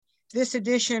This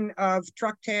edition of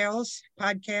Truck Tales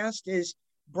podcast is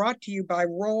brought to you by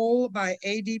Roll by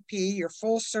ADP, your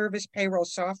full service payroll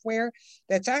software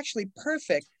that's actually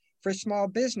perfect for small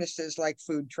businesses like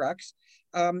food trucks.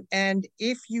 And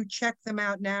if you check them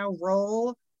out now,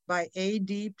 Roll by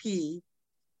ADP,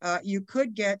 you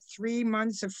could get 3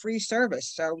 months of free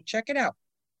service. So check it out.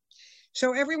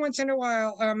 So every once in a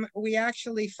while, we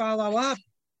actually follow up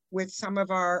with some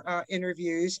of our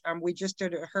interviews. We just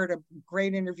heard a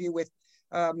great interview with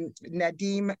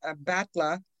Nadeem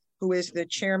Batla, who is the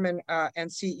chairman and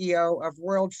CEO of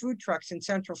World Food Trucks in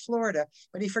Central Florida.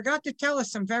 But he forgot to tell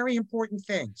us some very important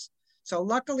things. So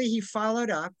luckily he followed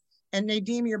up. And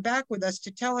Nadeem, you're back with us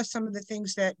to tell us some of the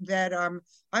things that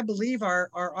I believe our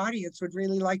audience would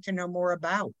really like to know more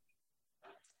about.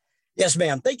 Yes,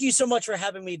 ma'am. Thank you so much for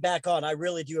having me back on. I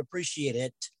really do appreciate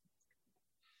it.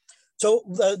 So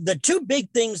the two big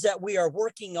things that we are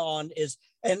working on is,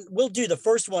 and we'll do the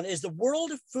first one, is the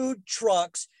World Food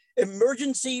Trucks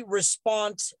Emergency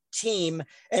Response Team.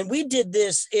 And we did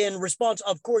this in response,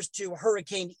 of course, to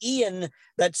Hurricane Ian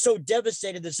that so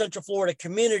devastated the Central Florida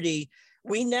community.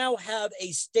 We now have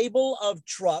a stable of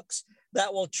trucks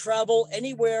that will travel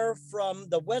anywhere from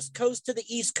the West Coast to the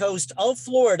East Coast of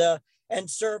Florida and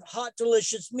serve hot,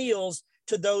 delicious meals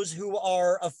to those who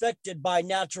are affected by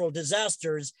natural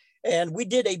disasters. And we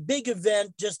did a big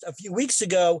event just a few weeks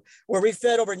ago where we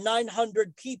fed over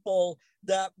 900 people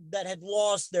that had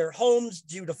lost their homes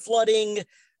due to flooding,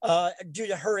 due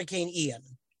to Hurricane Ian.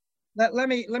 Let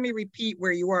me repeat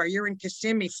where you are. You're in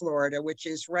Kissimmee, Florida, which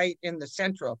is right in the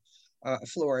central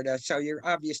Florida. So you're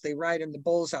obviously right in the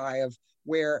bullseye of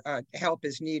where help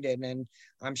is needed. And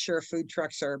I'm sure food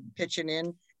trucks are pitching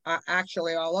in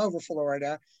actually all over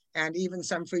Florida, and even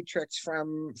some food trucks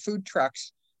from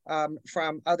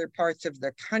other parts of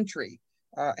the country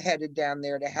headed down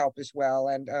there to help as well.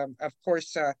 And of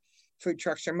course, food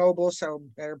trucks are mobile, so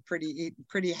they're pretty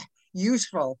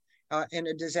useful in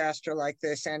a disaster like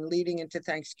this. And leading into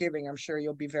Thanksgiving, I'm sure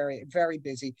you'll be very, very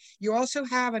busy. You also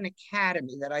have an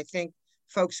academy that I think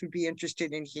folks would be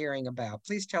interested in hearing about.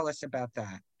 Please tell us about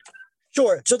that.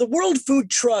 Sure. So the World Food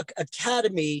Truck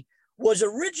Academy was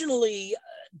originally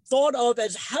thought of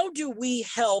as, how do we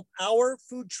help our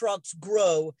food trucks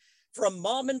grow from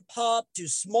mom and pop to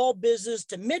small business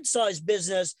to mid-sized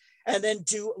business, and then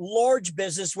to large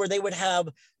business where they would have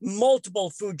multiple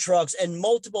food trucks and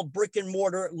multiple brick and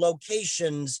mortar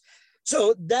locations.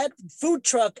 So that Food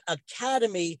Truck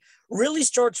Academy really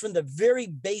starts from the very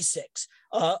basics.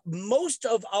 Most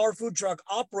of our food truck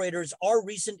operators are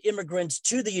recent immigrants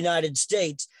to the United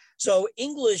States. So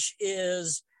English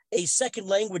is a second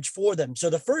language for them. So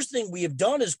the first thing we have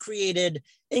done is created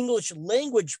English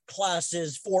language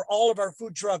classes for all of our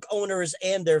food truck owners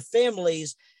and their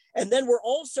families. And then we're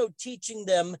also teaching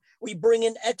them, we bring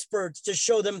in experts to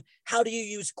show them, how do you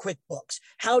use QuickBooks?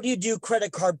 How do you do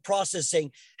credit card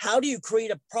processing? How do you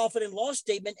create a profit and loss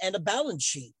statement and a balance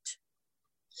sheet?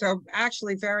 So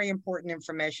actually very important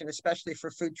information, especially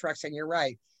for food trucks. And you're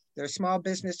right, they're small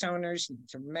business owners.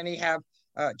 So many have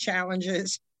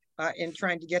challenges in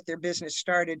trying to get their business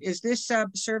started. Is this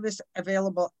service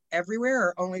available everywhere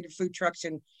or only to food trucks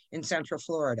in Central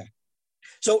Florida?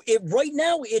 So right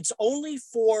now, it's only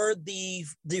for the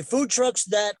food trucks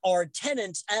that are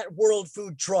tenants at World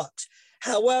Food Trucks.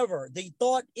 However, the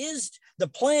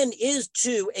plan is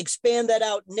to expand that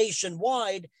out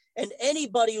nationwide, and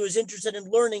anybody who is interested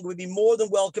in learning would be more than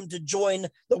welcome to join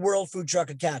the World Food Truck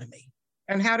Academy.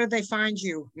 And how did they find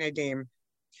you, Nadeem?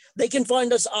 They can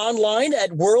find us online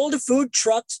at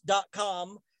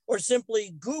worldfoodtrucks.com or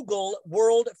simply Google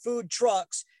World Food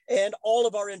Trucks and all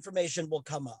of our information will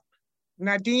come up.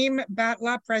 Nadeem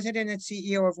Batla, President and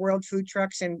CEO of World Food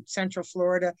Trucks in Central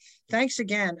Florida. Thanks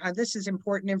again. This is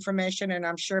important information, and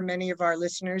I'm sure many of our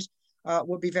listeners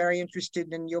will be very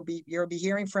interested, and you'll be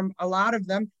hearing from a lot of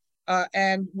them.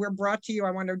 And we're brought to you,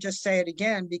 I want to just say it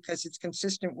again because it's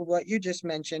consistent with what you just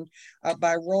mentioned,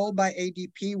 by Roll by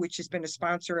ADP, which has been a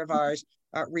sponsor of ours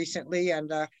recently. And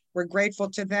we're grateful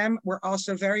to them. We're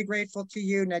also very grateful to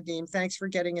you, Nadeem. Thanks for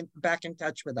getting back in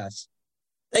touch with us.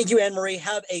 Thank you, Anne-Marie.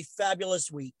 Have a fabulous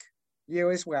week.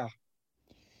 You as well.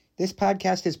 This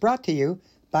podcast is brought to you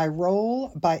by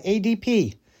Roll by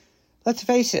ADP. Let's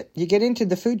face it, you get into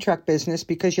the food truck business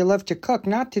because you love to cook,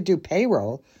 not to do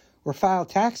payroll or file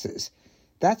taxes.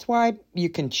 That's why you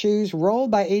can choose Roll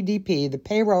by ADP, the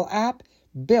payroll app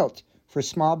built for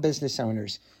small business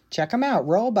owners. Check them out,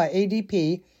 Roll by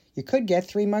ADP. You could get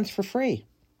 3 months for free.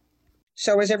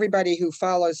 So as everybody who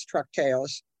follows Truck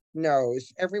Tales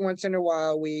knows, every once in a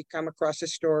while we come across a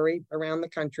story around the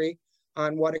country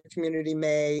on what a community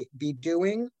may be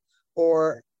doing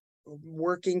or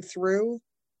working through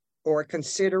or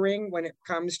considering when it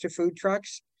comes to food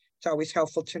trucks. It's always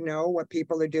helpful to know what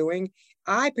people are doing.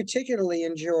 I particularly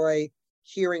enjoy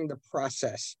hearing the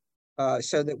process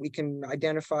so that we can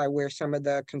identify where some of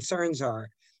the concerns are.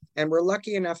 And we're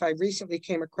lucky enough, I recently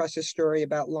came across a story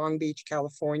about Long Beach,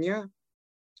 California,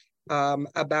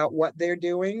 about what they're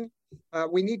doing.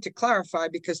 We need to clarify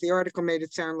because the article made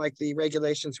it sound like the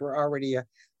regulations were already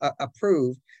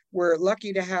approved. We're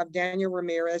lucky to have Daniel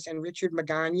Ramirez and Richard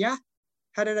Magana.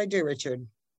 How did I do, Richard?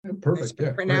 Perfect.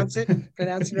 Yeah, pronounce it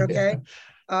okay.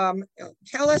 Yeah.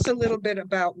 Tell us a little bit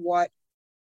about what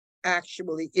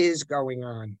actually is going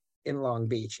on in Long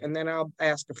Beach, and then I'll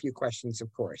ask a few questions,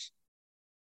 of course.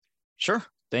 Sure.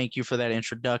 Thank you for that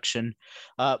introduction.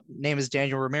 Name is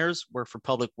Daniel Ramirez. Work for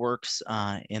Public Works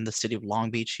in the city of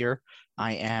Long Beach here.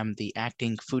 I am the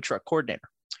acting food truck coordinator.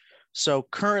 So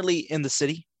currently in the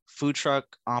city, food truck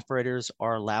operators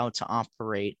are allowed to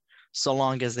operate so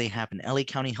long as they have an LA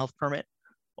County health permit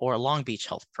or a Long Beach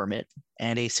health permit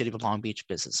and a City of Long Beach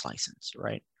business license,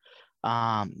 right?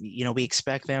 We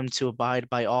expect them to abide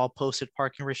by all posted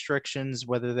parking restrictions,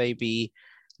 whether they be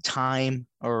time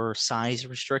or size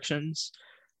restrictions.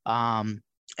 Do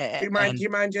you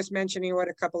mind just mentioning what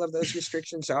a couple of those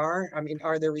restrictions are? I mean,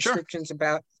 are there restrictions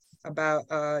Sure.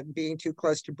 about being too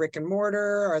close to brick and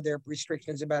mortar? Are there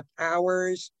restrictions about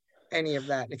hours? Any of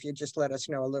that? If you just let us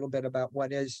know a little bit about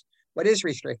what is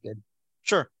restricted.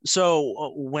 Sure.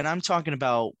 So when I'm talking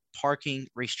about parking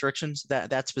restrictions,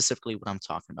 that's specifically what I'm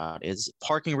talking about is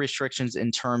parking restrictions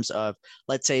in terms of,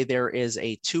 let's say there is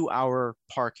a 2-hour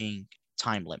parking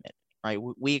time limit, right?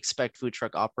 We expect food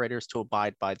truck operators to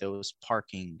abide by those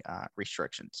parking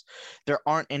restrictions. There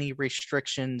aren't any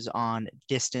restrictions on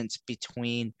distance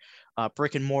between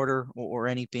brick and mortar or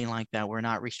anything like that. We're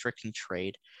not restricting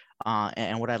trade.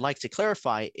 And what I'd like to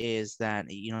clarify is that,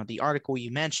 the article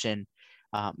you mentioned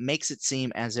makes it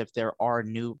seem as if there are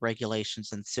new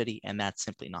regulations in the city, and that's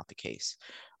simply not the case.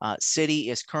 City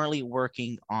is currently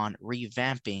working on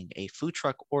revamping a food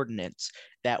truck ordinance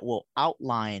that will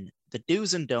outline the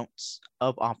do's and don'ts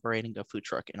of operating a food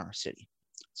truck in our city.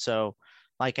 So,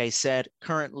 like I said,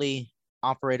 currently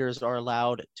operators are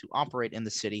allowed to operate in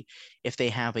the city if they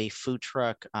have a food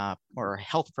truck or a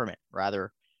health permit,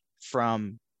 rather,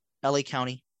 from LA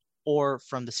County or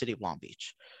from the city of Long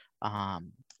Beach.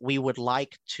 We would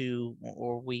like to,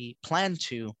 or we plan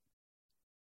to,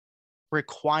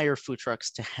 require food trucks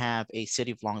to have a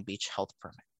City of Long Beach health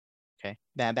permit. Okay,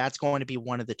 that's going to be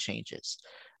one of the changes,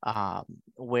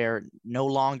 where no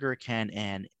longer can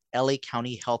an LA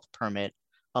County health permit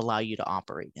allow you to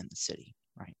operate in the city,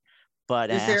 right?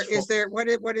 But is there what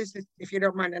is it, if you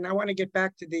don't mind? And I want to get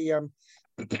back to the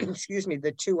excuse me,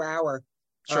 the 2-hour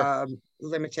Sure.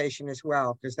 Limitation as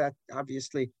well, because that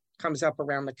obviously comes up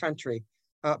around the country.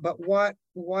 But what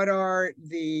are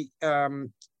the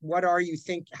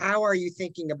how are you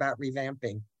thinking about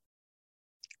revamping?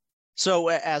 So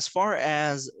as far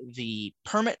as the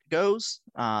permit goes,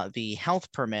 the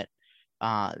health permit,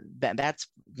 that's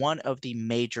one of the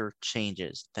major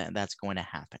changes that's going to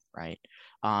happen, right?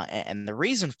 And the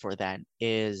reason for that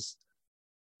is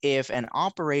if an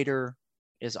operator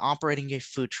is operating a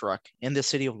food truck in the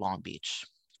city of Long Beach,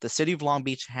 the city of Long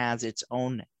Beach has its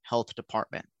own health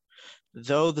department.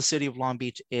 Though the city of Long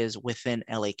Beach is within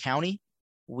LA County,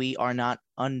 we are not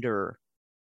under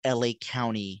LA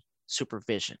County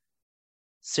supervision.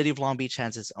 City of Long Beach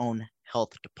has its own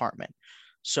health department.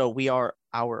 So we are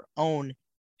our own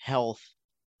health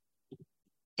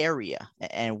area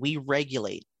and we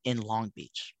regulate in Long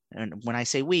Beach. And when I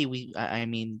say I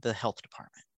mean the health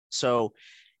department. So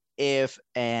if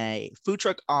a food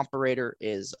truck operator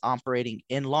is operating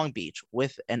in Long Beach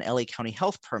with an LA County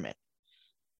health permit,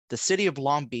 the city of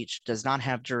Long Beach does not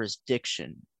have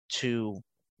jurisdiction to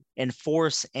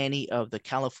enforce any of the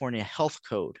California Health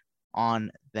Code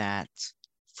on that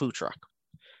food truck.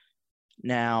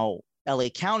 Now, LA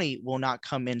County will not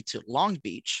come into Long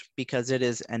Beach because it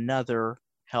is another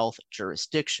health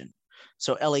jurisdiction.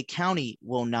 So LA County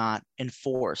will not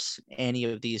enforce any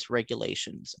of these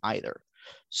regulations either.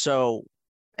 So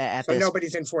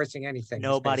nobody's enforcing anything.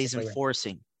 Nobody's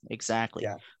enforcing. Exactly.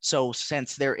 Yeah. So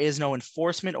since there is no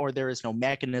enforcement or there is no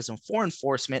mechanism for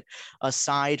enforcement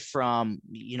aside from,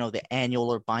 the annual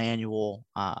or biannual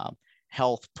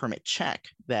health permit check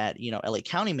that, LA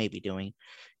County may be doing,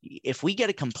 if we get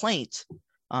a complaint,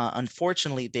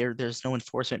 unfortunately, there's no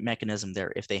enforcement mechanism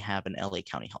there if they have an LA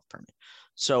County health permit.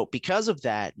 So because of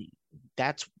that,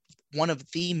 that's one of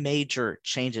the major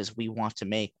changes we want to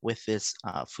make with this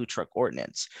food truck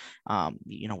ordinance.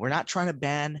 We're not trying to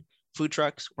ban food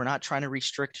trucks. We're not trying to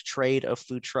restrict trade of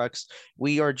food trucks.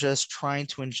 We are just trying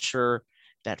to ensure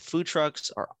that food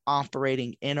trucks are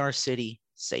operating in our city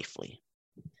safely.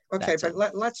 Okay, That's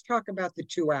but let's talk about the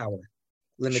 2-hour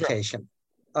limitation.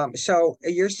 Sure. So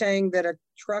you're saying that a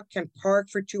truck can park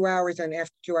for 2 hours and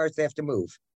after 2 hours they have to move?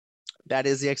 That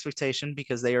is the expectation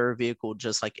because they are a vehicle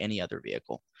just like any other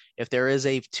vehicle. If there is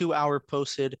a 2-hour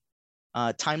posted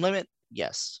time limit,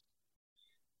 yes.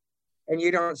 And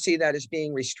you don't see that as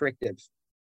being restrictive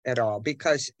at all,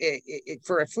 because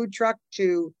for a food truck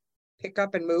to pick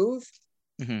up and move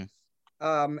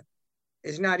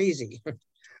is not easy.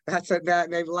 A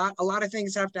lot of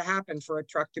things have to happen for a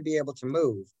truck to be able to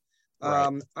move.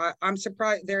 Right. I'm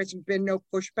surprised there's been no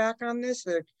pushback on this.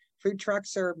 The food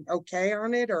trucks are okay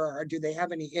on it, or do they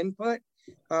have any input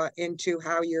into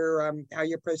how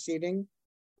you're proceeding?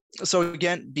 So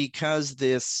again, because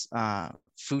this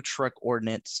food truck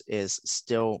ordinance is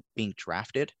still being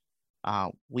drafted,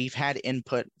 we've had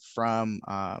input from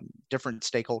different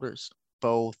stakeholders,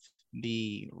 both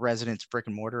the residents, brick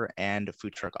and mortar, and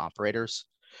food truck operators.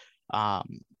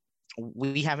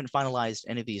 We haven't finalized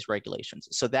any of these regulations.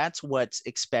 So that's what's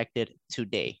expected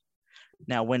today.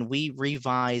 Now, when we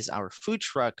revise our food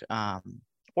truck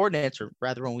ordinance, or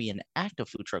rather when we enact a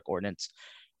food truck ordinance,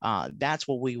 that's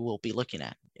what we will be looking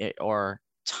at, or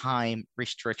time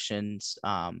restrictions,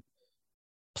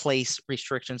 place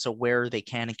restrictions, so where they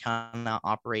can and cannot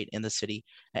operate in the city.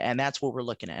 And that's what we're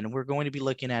looking at. And we're going to be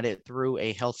looking at it through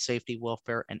a health, safety,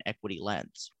 welfare, and equity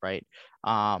lens, right?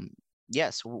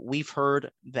 Yes, we've heard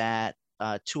that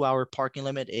 2-hour parking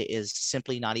limit is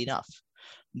simply not enough.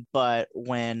 But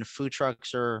when food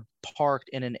trucks are parked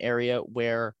in an area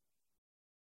where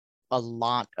a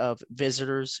lot of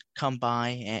visitors come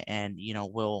by and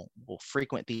will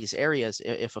frequent these areas,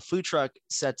 if a food truck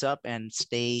sets up and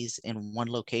stays in one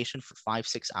location for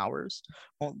 5-6 hours,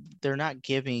 well, they're not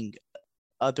giving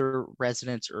other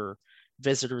residents or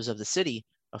visitors of the city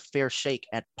a fair shake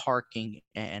at parking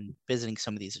and visiting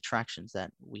some of these attractions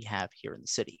that we have here in the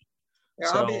city.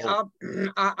 Yeah,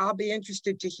 I'll be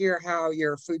interested to hear how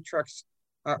your food trucks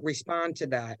respond to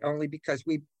that, only because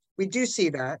we do see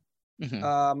that.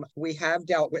 We have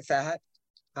dealt with that.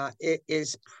 It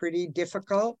is pretty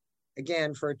difficult,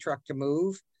 again, for a truck to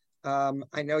move.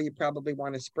 I know you probably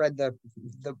want to spread the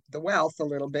wealth a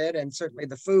little bit, and certainly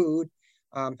the food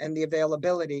and the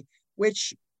availability,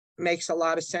 which makes a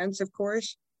lot of sense, of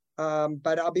course.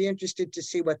 But I'll be interested to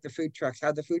see how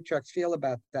the food trucks feel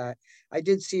about that. I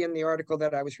did see in the article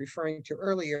that I was referring to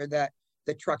earlier that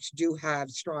the trucks do have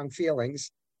strong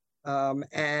feelings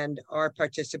and are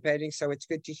participating. So it's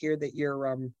good to hear that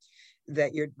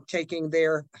you're taking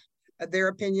their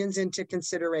opinions into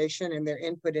consideration and their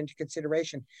input into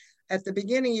consideration. At the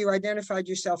beginning, you identified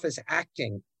yourself as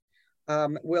acting.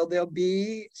 Will there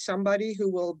be somebody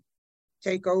who will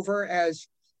take over as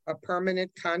a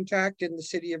permanent contact in the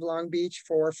city of Long Beach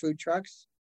for food trucks?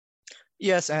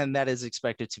 Yes, and that is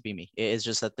expected to be me. It is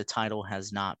just that the title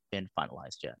has not been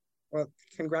finalized yet. Well,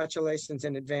 congratulations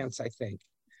in advance, I think.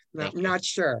 Not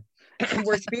sure.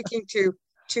 We're speaking to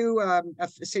two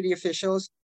city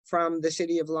officials from the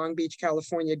city of Long Beach,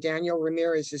 California. Daniel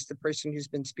Ramirez is the person who's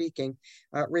been speaking.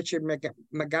 Richard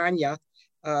Magana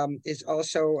is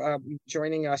also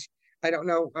joining us. I don't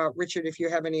know, Richard, if you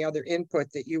have any other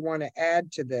input that you want to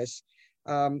add to this.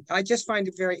 I just find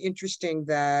it very interesting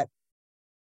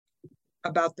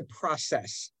about the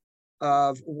process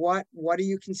of what are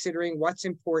you considering, what's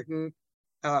important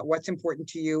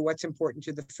to you, what's important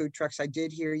to the food trucks. I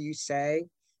did hear you say,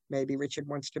 maybe Richard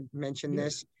wants to mention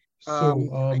this.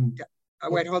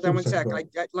 Wait, hold on one sec.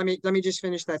 Let me just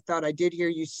finish that thought. I did hear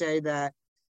you say that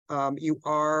you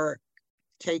are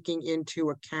taking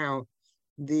into account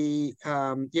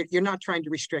you're not trying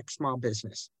to restrict small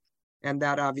business, and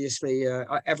that obviously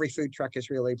every food truck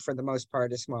is really, for the most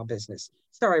part, a small business.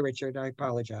 Sorry, Richard, I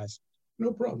apologize.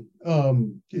 No problem.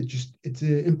 It's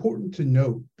important to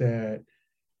note that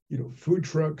food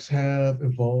trucks have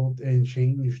evolved and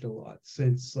changed a lot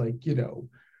since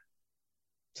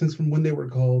from when they were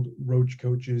called roach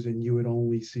coaches and you would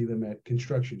only see them at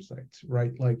construction sites,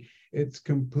 right? Like, it's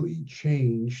completely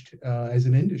changed as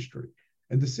an industry.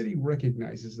 And the city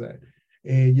recognizes that.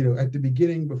 And, at the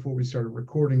beginning, before we started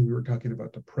recording, we were talking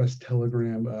about the Press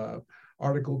Telegram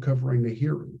article covering the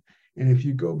hearing. And if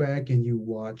you go back and you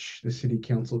watch the city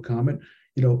council comment,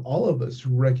 all of us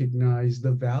recognize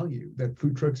the value that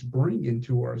food trucks bring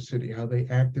into our city, how they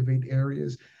activate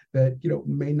areas that,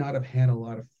 may not have had a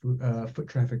lot of foot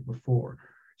traffic before.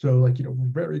 So we're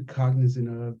very cognizant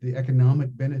of the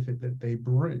economic benefit that they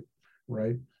bring,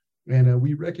 right? And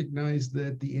we recognize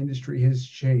that the industry has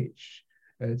changed.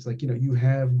 It's like, you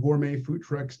have gourmet food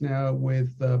trucks now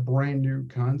with brand new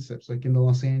concepts, like in the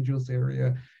Los Angeles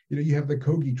area. You have the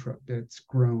Kogi truck that's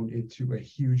grown into a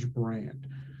huge brand.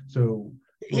 So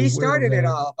he started it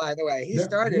all, by the way. He Yeah,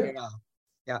 started yeah. it all.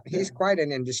 Yeah, he's Yeah. quite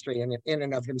an industry in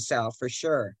and of himself, for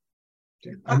sure.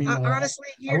 I mean, Honestly,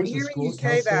 I went to hearing school you at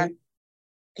Cal say that,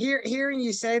 State. hearing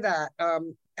you say that,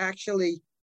 actually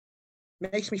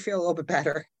makes me feel a little bit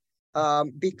better,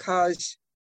 because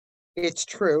it's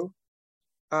true.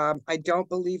 I don't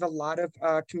believe a lot of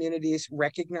communities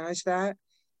recognize that.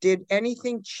 Did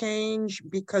anything change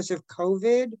because of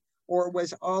COVID, or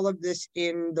was all of this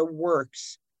in the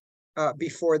works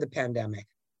before the pandemic?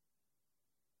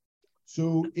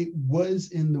 So it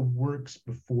was in the works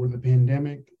before the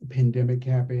pandemic. The pandemic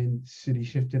happened. City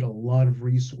shifted a lot of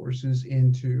resources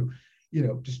into,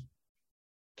 just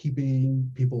keeping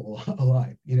people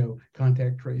alive,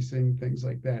 contact tracing, things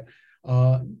like that.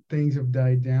 Things have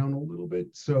died down a little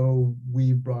bit, so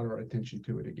we brought our attention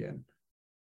to it again.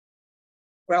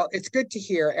 Well, it's good to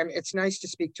hear, and it's nice to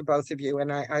speak to both of you,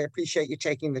 and I appreciate you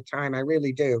taking the time. I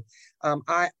really do.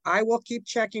 I will keep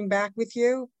checking back with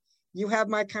you. You have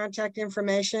my contact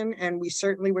information, and we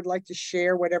certainly would like to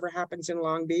share whatever happens in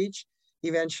Long Beach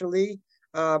eventually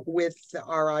with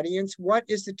our audience. What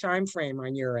is the time frame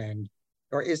on your end,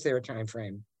 or is there a time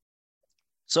frame?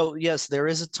 So yes, there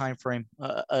is a time frame.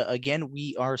 Again,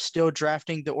 we are still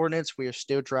drafting the ordinance. We are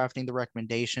still drafting the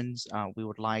recommendations. We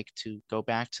would like to go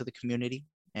back to the community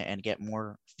and get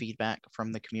more feedback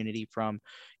from the community, from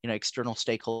external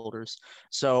stakeholders.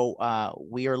 So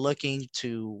we are looking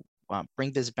to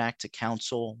bring this back to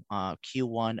council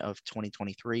Q1 of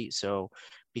 2023. So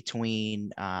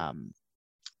between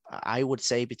I would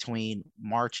say between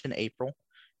March and April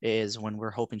is when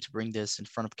we're hoping to bring this in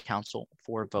front of council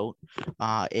for a vote.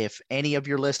 If any of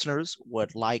your listeners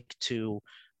would like to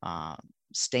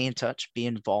stay in touch, be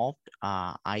involved,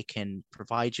 I can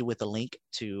provide you with a link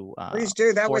to. Please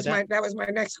do. That was my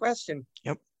next question.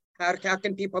 Yep. How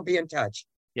can people be in touch?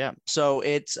 Yeah. So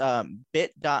it's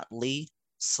bit.ly/CLB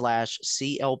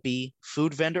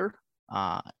food vendor,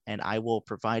 and I will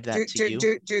provide that to you.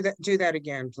 Do that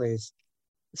again, please.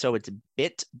 So it's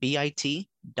bit.ly/CLB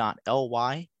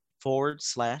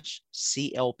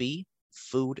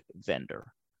food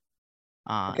vendor.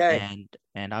 Okay.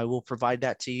 And I will provide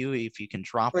that to you if you can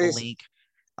drop Please. the link.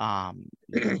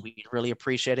 We'd really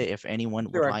appreciate it if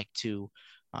anyone would like to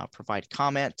provide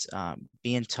comment,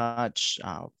 be in touch,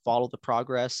 follow the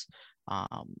progress.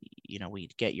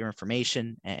 We'd get your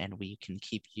information and we can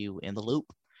keep you in the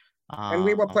loop. And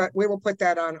we will put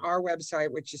that on our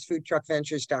website, which is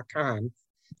foodtruckventures.com.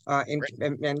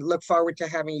 And look forward to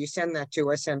having you send that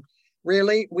to us. And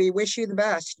really, we wish you the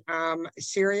best.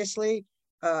 Seriously,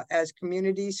 as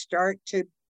communities start to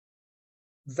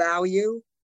value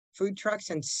food trucks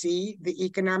and see the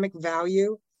economic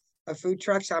value of food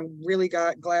trucks, I'm really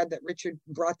glad that Richard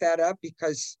brought that up,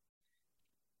 because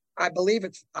I believe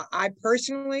I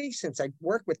personally, since I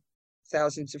work with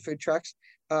thousands of food trucks,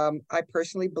 I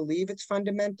personally believe it's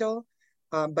fundamental.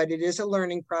 But it is a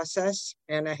learning process,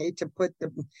 and I hate to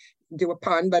do a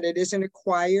pun, but it is an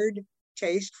acquired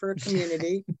taste for a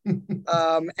community.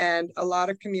 And a lot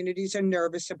of communities are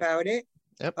nervous about it.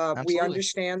 Yep, we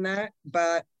understand that,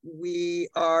 but we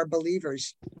are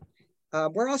believers.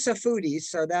 We're also foodies,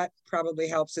 so that probably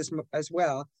helps us as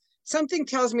well. Something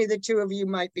tells me the two of you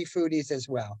might be foodies as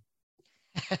well.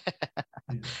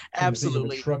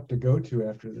 Absolutely. A truck to go to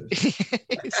after this.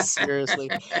 Seriously.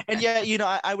 And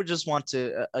yeah, I would just want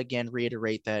to again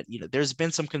reiterate that there's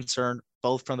been some concern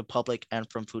both from the public and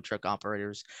from food truck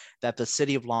operators that the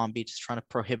city of Long Beach is trying to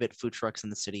prohibit food trucks in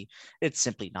the city. It's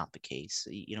simply not the case.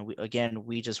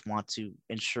 We just want to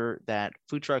ensure that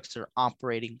food trucks are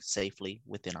operating safely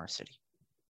within our city.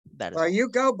 That is well, you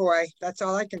go, boy. That's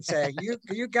all I can say.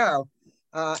 You go.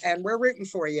 And we're rooting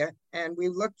for you, and we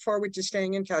look forward to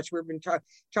staying in touch. We've been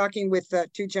talking with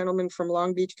two gentlemen from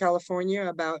Long Beach, California,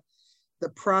 about the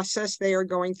process they are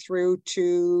going through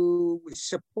to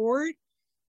support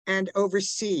and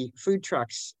oversee food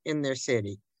trucks in their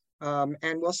city.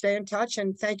 And we'll stay in touch,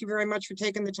 and thank you very much for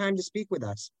taking the time to speak with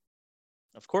us.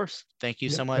 Of course. Thank you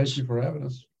so much. Thank you for having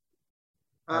us.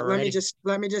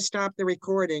 Let me just stop the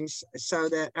recordings so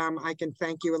that I can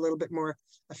thank you a little bit more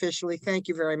officially. Thank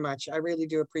you very much. I really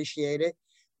do appreciate it.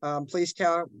 Please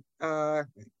tell,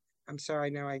 I'm sorry,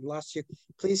 now I lost you.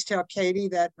 Please tell Katie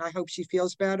that I hope she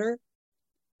feels better.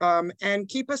 And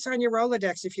keep us on your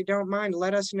Rolodex if you don't mind.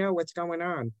 Let us know what's going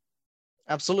on.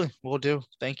 Absolutely. We'll do.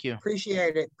 Thank you.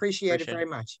 Appreciate it. Appreciate it very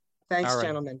much. Thanks,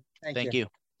 gentlemen. Thank you.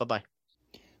 Bye-bye.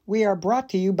 We are brought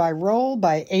to you by Roll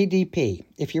by ADP.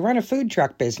 If you run a food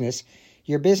truck business,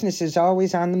 Your business is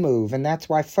always on the move, and that's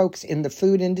why folks in the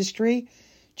food industry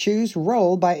choose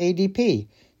Roll by ADP,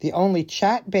 the only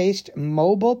chat-based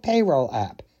mobile payroll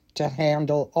app to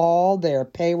handle all their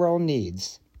payroll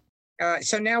needs.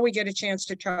 So now we get a chance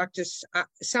to talk to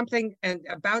something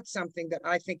about something that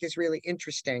I think is really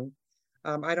interesting.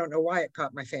 I don't know why it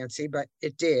caught my fancy, but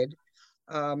it did.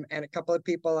 And a couple of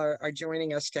people are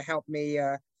joining us to help me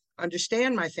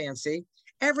understand my fancy.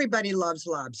 Everybody loves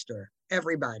lobster.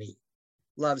 Everybody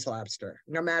loves lobster,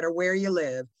 no matter where you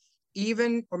live,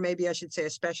 even, or maybe I should say,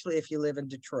 especially if you live in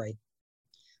Detroit.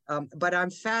 But I'm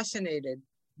fascinated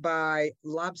by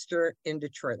lobster in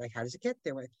Detroit. Like, how does it get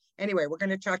there? Anyway, we're going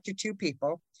to talk to two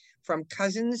people from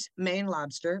Cousins Maine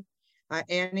Lobster,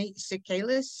 Annie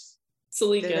Sikelis.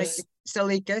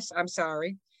 Salikas, I'm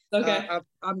sorry. Okay.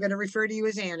 I'm going to refer to you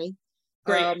as Annie.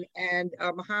 Great. And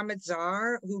Mohammed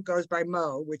Zar, who goes by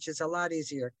Mo, which is a lot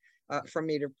easier for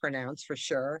me to pronounce for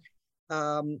sure.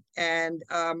 We're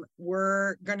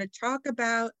going to talk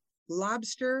about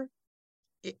lobster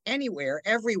anywhere,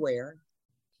 everywhere,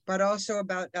 but also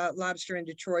about lobster in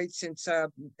Detroit, since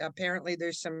apparently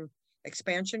there's some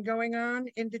expansion going on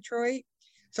in Detroit.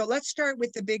 So let's start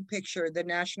with the big picture, the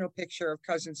national picture of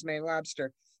Cousins Maine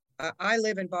Lobster. I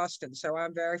live in Boston, so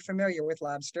I'm very familiar with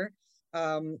lobster.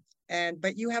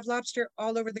 But you have lobster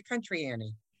all over the country,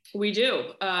 Annie. We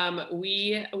do.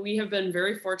 We have been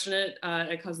very fortunate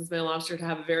at Cousins Maine Lobster to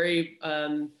have a very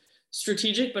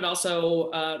strategic, but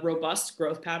also robust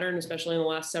growth pattern, especially in the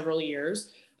last several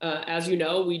years. As you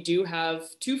know, we do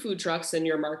have two food trucks in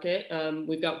your market.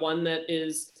 We've got one that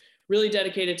is really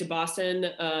dedicated to Boston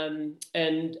and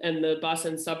the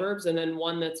Boston suburbs, and then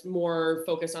one that's more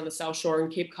focused on the South Shore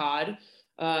and Cape Cod.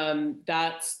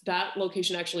 That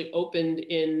location actually opened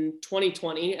in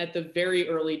 2020 at the very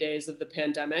early days of the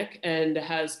pandemic and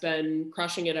has been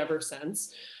crushing it ever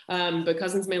since. But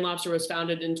Cousins Maine Lobster was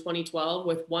founded in 2012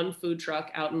 with one food truck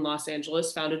out in Los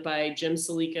Angeles, founded by Jim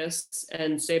Salikas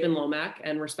and Sabin Lomack,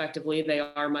 and respectively, they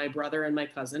are my brother and my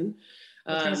cousin.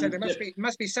 I was going to say, there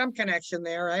must be some connection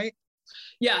there, right?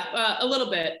 Yeah, a little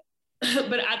bit.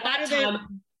 But at that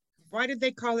time, why did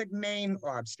they call it Maine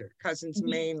Lobster, Cousins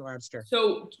Maine Lobster?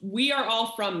 So we are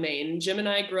all from Maine. Jim and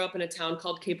I grew up in a town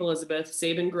called Cape Elizabeth.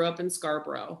 Sabin grew up in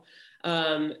Scarborough.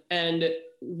 And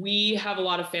we have a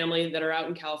lot of family that are out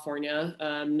in California,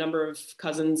 number of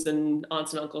cousins and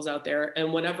aunts and uncles out there.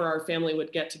 And whenever our family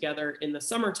would get together in the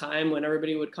summertime, when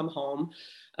everybody would come home,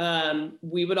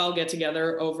 we would all get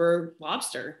together over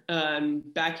lobster,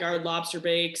 backyard lobster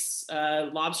bakes,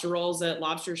 lobster rolls at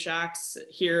lobster shacks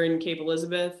here in Cape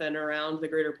Elizabeth and around the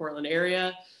greater Portland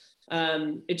area.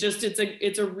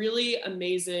 It's a really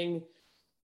amazing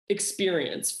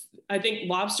experience. I think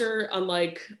lobster,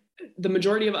 unlike the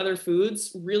majority of other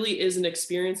foods, really is an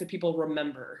experience that people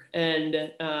remember, and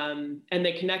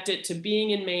they connect it to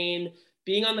being in Maine,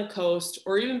 being on the coast,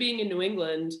 or even being in New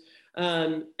England.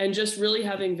 And just really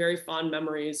having very fond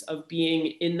memories of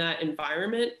being in that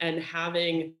environment and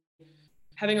having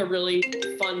a really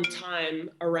fun time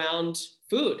around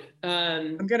food.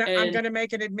 I'm gonna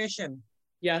make an admission.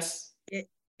 Yes.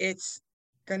 It's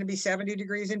going to be 70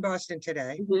 degrees in Boston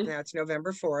today. Mm-hmm. Now it's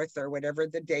November 4th or whatever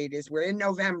the date is. We're in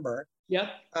November. Yep.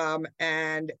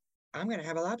 And I'm going to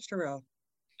have a lobster roll.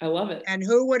 I love it. And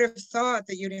who would have thought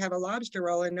that you'd have a lobster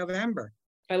roll in November?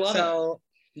 I love it.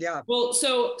 Yeah. Well,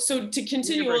 so to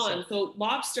continue on, so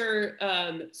lobster,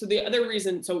 so the other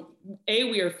reason, so A,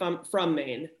 we are from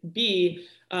Maine. B,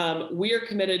 we are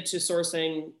committed to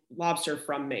sourcing lobster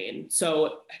from Maine.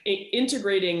 So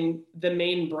integrating the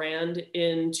Maine brand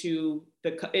into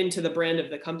the brand of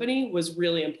the company was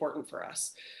really important for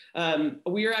us.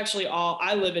 We are actually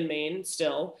I live in Maine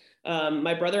still.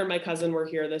 My brother and my cousin were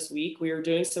here this week. We were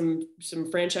doing some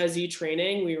franchisee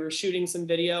training. We were shooting some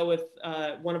video with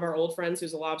one of our old friends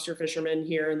who's a lobster fisherman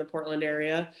here in the Portland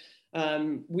area.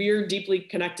 We're deeply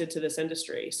connected to this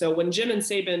industry. So when Jim and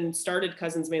Sabin started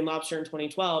Cousins Maine Lobster in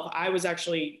 2012, I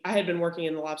had been working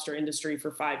in the lobster industry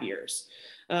for 5 years.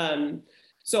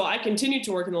 So I continued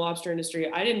to work in the lobster industry.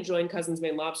 I didn't join Cousins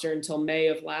Maine Lobster until May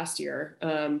of last year,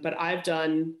 but I've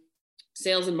done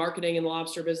sales and marketing in the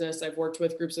lobster business. I've worked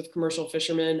with groups of commercial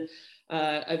fishermen.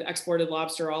 I've exported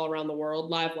lobster all around the world,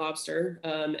 live lobster.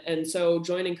 And so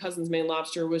joining Cousins Maine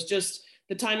Lobster was just,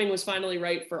 the timing was finally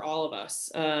right for all of us.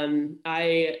 When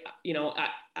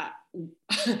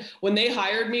they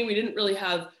hired me, we didn't really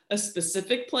have a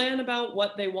specific plan about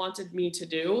what they wanted me to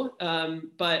do.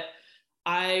 But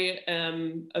I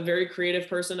am a very creative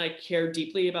person. I care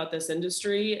deeply about this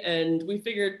industry, and we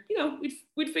figured,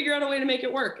 we'd figure out a way to make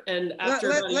it work. And after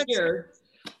about a year,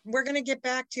 we're going to get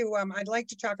back to, I'd like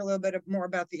to talk a little bit more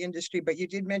about the industry, but you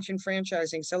did mention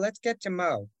franchising. So let's get to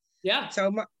Mo. Yeah.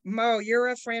 So Mo, you're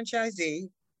a franchisee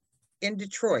in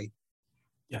Detroit.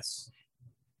 Yes.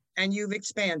 And you've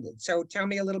expanded. So tell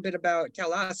us a little bit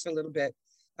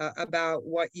about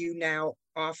what you now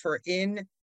offer in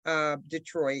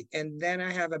Detroit. And then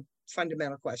I have a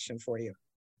fundamental question for you.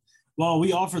 Well,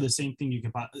 we offer the same thing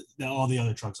that all the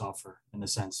other trucks offer, in a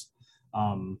sense.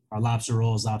 Our lobster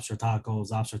rolls, lobster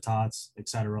tacos, lobster tots,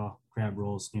 etc., crab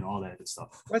rolls, all that good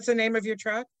stuff. What's the name of your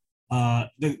truck?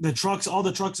 The trucks, all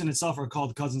the trucks in itself are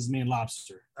called Cousins Maine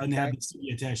Lobster, and they have the city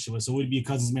attached to it. So it would be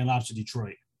Cousins Maine Lobster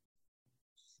Detroit.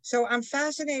 So I'm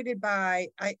fascinated by,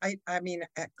 I mean,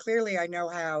 clearly I know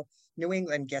how New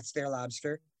England gets their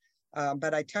lobster,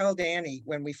 but I told Annie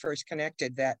when we first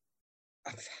connected that,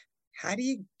 how do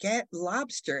you get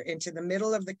lobster into the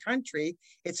middle of the country?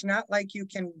 It's not like you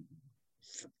can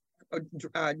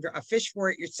fish for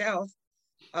it yourself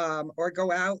or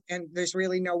go out and there's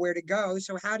really nowhere to go.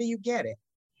 So how do you get it?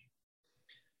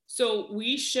 So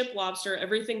we ship lobster,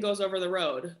 everything goes over the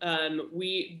road.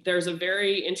 There's a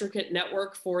very intricate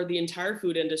network for the entire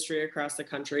food industry across the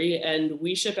country, and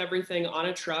we ship everything on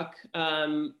a truck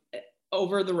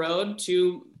over the road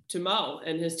to Mo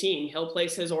and his team. He'll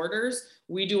place his orders.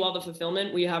 We do all the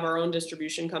fulfillment. We have our own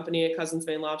distribution company at Cousins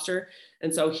Maine Lobster.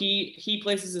 And so he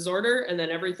places his order, and then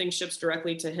everything ships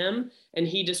directly to him, and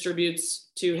he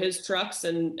distributes to his trucks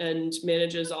and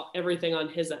manages everything on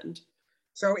his end.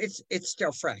 So it's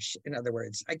still fresh, in other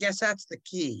words. I guess that's the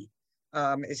key,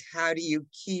 is how do you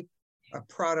keep a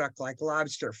product like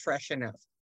lobster fresh enough?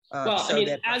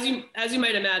 As you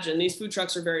might imagine, these food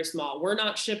trucks are very small. We're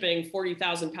not shipping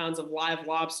 40,000 pounds of live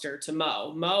lobster to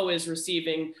Mo. Mo is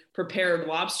receiving prepared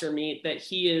lobster meat that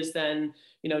he is then,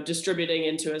 distributing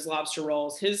into his lobster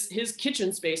rolls. His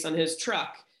kitchen space on his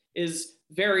truck is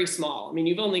very small. I mean,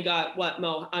 you've only got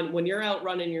Mo, when you're out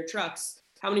running your trucks,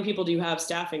 how many people do you have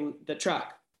staffing the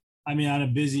truck? I mean,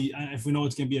 if we know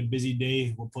it's going to be a busy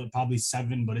day, we'll put probably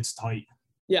 7, but it's tight.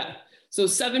 Yeah. So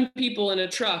 7 people in a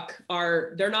truck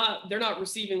they're not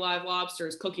receiving live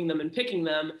lobsters, cooking them and picking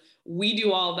them. We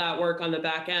do all of that work on the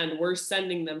back end. We're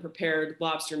sending them prepared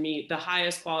lobster meat, the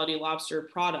highest quality lobster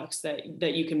products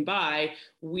that you can buy,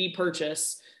 we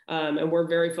purchase. And we're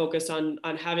very focused on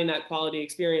having that quality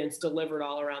experience delivered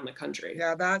all around the country.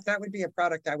 Yeah, that would be a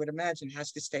product I would imagine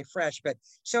has to stay fresh. But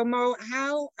so Mo,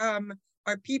 how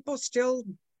are people still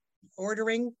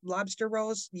ordering lobster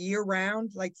rolls year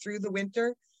round, like through the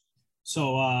winter?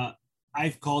 So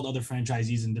I've called other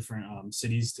franchisees in different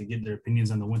cities to get their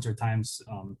opinions on the winter times.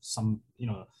 Some,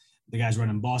 the guys run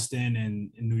in Boston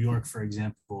and in New York, for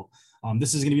example.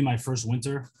 This is going to be my first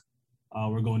winter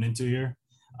we're going into here.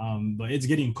 But it's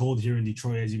getting cold here in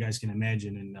Detroit, as you guys can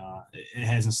imagine, and it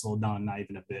hasn't slowed down, not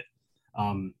even a bit.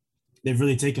 They've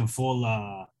really taken full,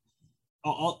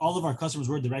 all of our customers,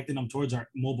 we're directing them towards our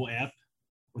mobile app,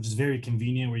 which is very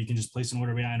convenient, where you can just place an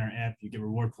order right on our app, you get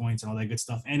reward points and all that good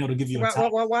stuff, and it'll give you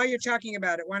well, while you're talking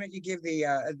about it, why don't you give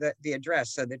the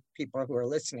address so that people who are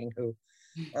listening who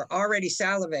are already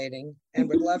salivating and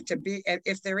would love to be,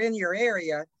 if they're in your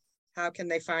area, how can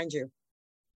they find you?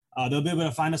 They'll be able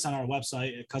to find us on our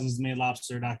website at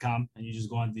cousinsmainelobster.com, and you just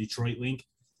go on the Detroit link,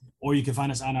 or you can find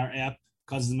us on our app,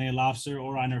 Cousins Maine Lobster,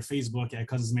 or on our Facebook at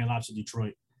Cousins Maine Lobster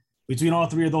Detroit. Between all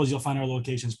 3 of those, you'll find our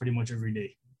locations pretty much every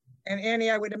day. And Annie,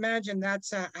 I would imagine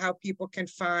that's how people can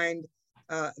find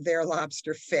their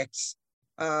lobster fix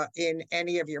in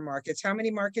any of your markets. How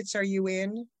many markets are you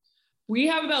in? We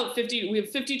have about 50. We have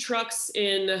 50 trucks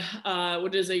in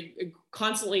what is a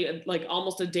constantly, like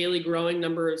almost a daily growing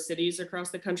number of cities across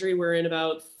the country. We're in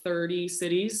about 30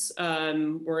 cities.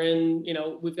 We're in,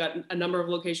 we've got a number of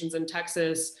locations in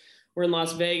Texas. We're in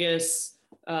Las Vegas,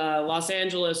 Los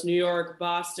Angeles, New York,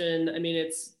 Boston. I mean,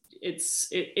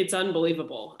 it's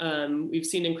unbelievable. We've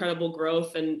seen incredible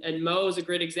growth, and Mo is a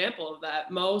great example of that.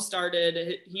 Mo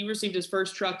he received his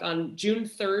first truck on June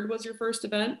 3rd was your first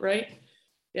event, right?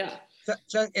 Yeah.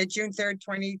 So June 3rd,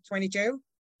 2022?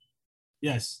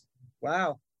 Yes.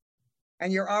 Wow.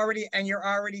 And you're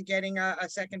already getting a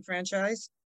second franchise?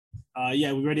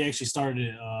 Yeah, we already actually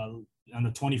started on the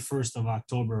 21st of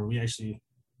October. We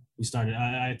started,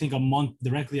 I think a month,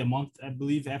 I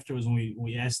believe, after was when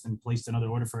we asked and placed another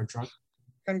order for a truck.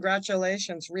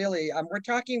 Congratulations, really. We're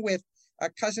talking with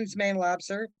Cousins Maine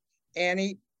Lobster,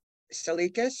 Annie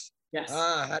Salikas. Yes.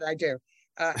 How'd I do?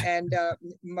 And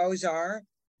Mo Zar,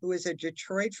 who is a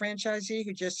Detroit franchisee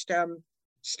who just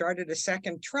started a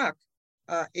second truck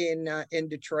in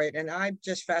Detroit. And I'm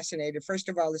just fascinated. First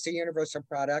of all, it's a universal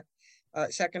product.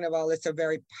 Second of all, it's a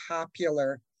very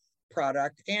popular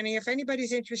product. Annie, if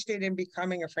anybody's interested in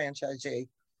becoming a franchisee,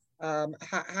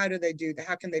 How do they do that?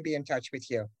 How can they be in touch with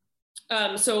you?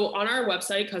 So on our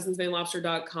website,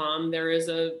 cousinsmainelobster.com, there's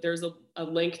a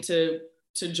link to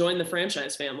join the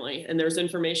franchise family, and there's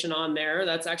information on there.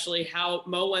 That's actually how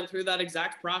Mo went through that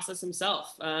exact process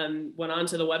himself. Went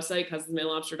onto the website,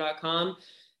 cousinsmainelobster.com,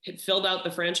 filled out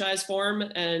the franchise form,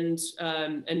 and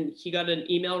he got an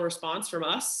email response from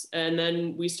us. And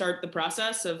then we start the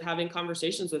process of having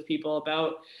conversations with people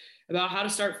about how to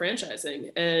start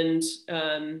franchising. And,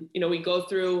 we go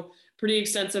through pretty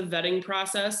extensive vetting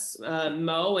process.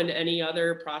 Mo and any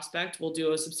other prospect will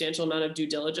do a substantial amount of due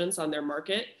diligence on their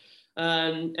market.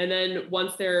 And then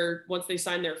once they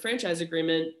sign their franchise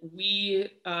agreement, we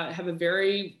have a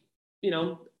very,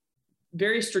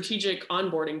 very strategic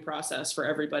onboarding process for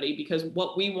everybody, because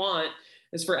what we want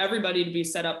is for everybody to be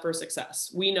set up for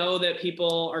success. We know that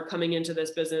people are coming into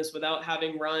this business without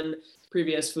having run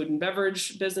previous food and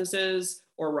beverage businesses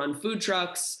or run food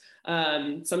trucks.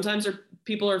 Sometimes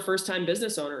people are first-time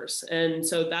business owners. And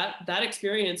so that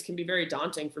experience can be very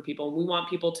daunting for people. And we want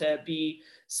people to be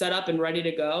set up and ready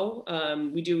to go.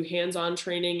 We do hands-on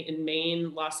training in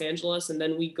Maine, Los Angeles, and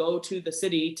then we go to the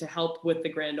city to help with the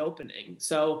grand opening.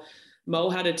 So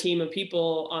Mo had a team of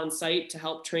people on site to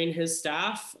help train his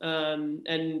staff,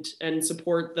 and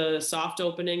support the soft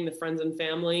opening, the friends and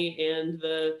family, and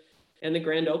the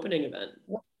grand opening event.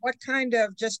 What kind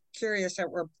of, just curious that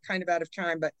we're kind of out of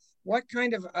time, but what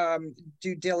kind of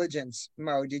due diligence,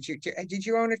 Mo, did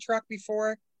you own a truck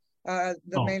before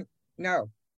No.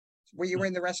 Were you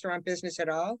in the restaurant business at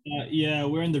all? Yeah,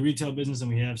 we're in the retail business, and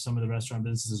we have some of the restaurant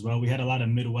business as well. We had a lot of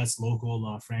Midwest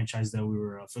local franchise that we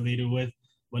were affiliated with,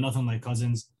 but nothing like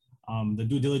Cousins. The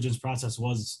due diligence process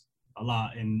was a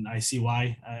lot, and I see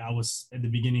why. I was at the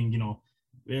beginning,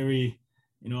 very,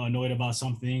 annoyed about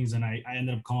some things, and I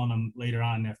ended up calling them later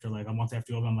on after like a month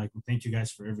after open. I'm like, thank you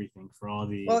guys for everything, for all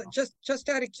the. Well, just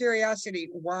out of curiosity,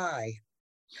 why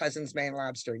Cousins Maine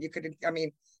Lobster? You could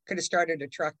have started a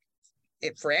truck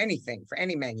for anything, for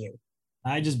any menu.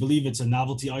 I just believe it's a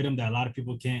novelty item that a lot of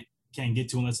people can't get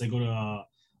to unless they go to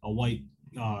a white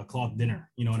cloth dinner.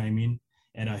 You know what I mean?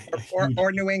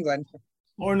 Or New England.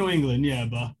 Or New England, yeah.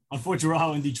 But unfortunately, we're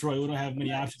out in Detroit. We don't have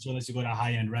many options unless you go to a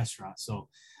high-end restaurant. So,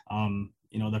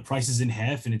 the price is in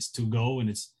half, and it's to go, and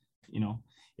it's,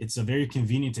 it's a very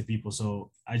convenient to people. So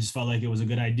I just felt like it was a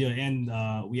good idea, and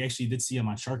we actually did see him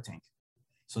on Shark Tank.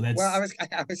 So that's. Well, I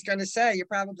was going to say you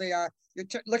probably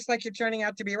looks like you're turning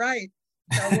out to be right.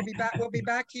 So we'll be back. We'll be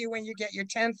back to you when you get your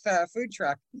 10th food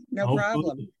truck. No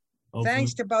problem. Hopefully.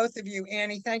 Thanks to both of you,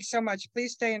 Annie. Thanks so much.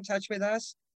 Please stay in touch with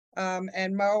us.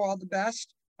 And Mo, all the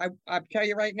best. I'll tell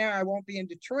you right now, I won't be in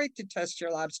Detroit to test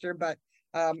your lobster, but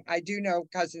I do know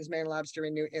Cousins Maine Lobster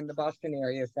in the Boston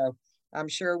area, so I'm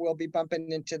sure we'll be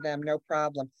bumping into them. No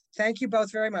problem. Thank you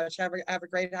both very much. Have a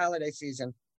great holiday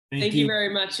season. Thank you very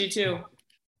much. You too.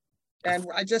 And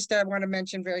I just want to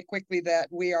mention very quickly that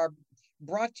we are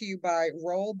brought to you by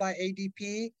Roll by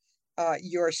ADP,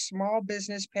 your small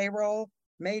business payroll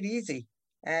made easy.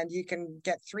 And you can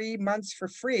get 3 months for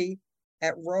free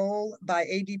at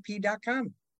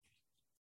rollbyadp.com.